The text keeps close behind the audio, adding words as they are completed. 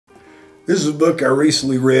This is a book I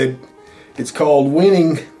recently read. It's called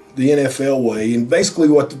Winning the NFL Way, and basically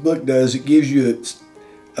what the book does, it gives you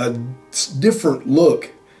a different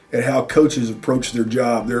look at how coaches approach their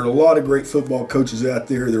job. There are a lot of great football coaches out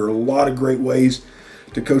there. There are a lot of great ways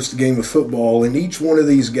to coach the game of football, and each one of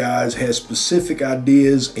these guys has specific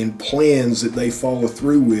ideas and plans that they follow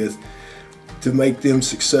through with to make them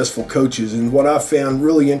successful coaches. And what I found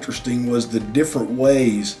really interesting was the different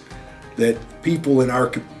ways that people in our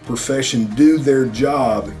profession do their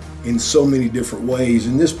job in so many different ways.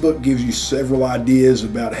 And this book gives you several ideas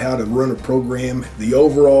about how to run a program, the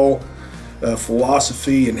overall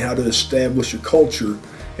philosophy, and how to establish a culture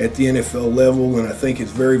at the NFL level. And I think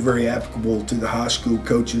it's very, very applicable to the high school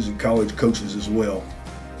coaches and college coaches as well.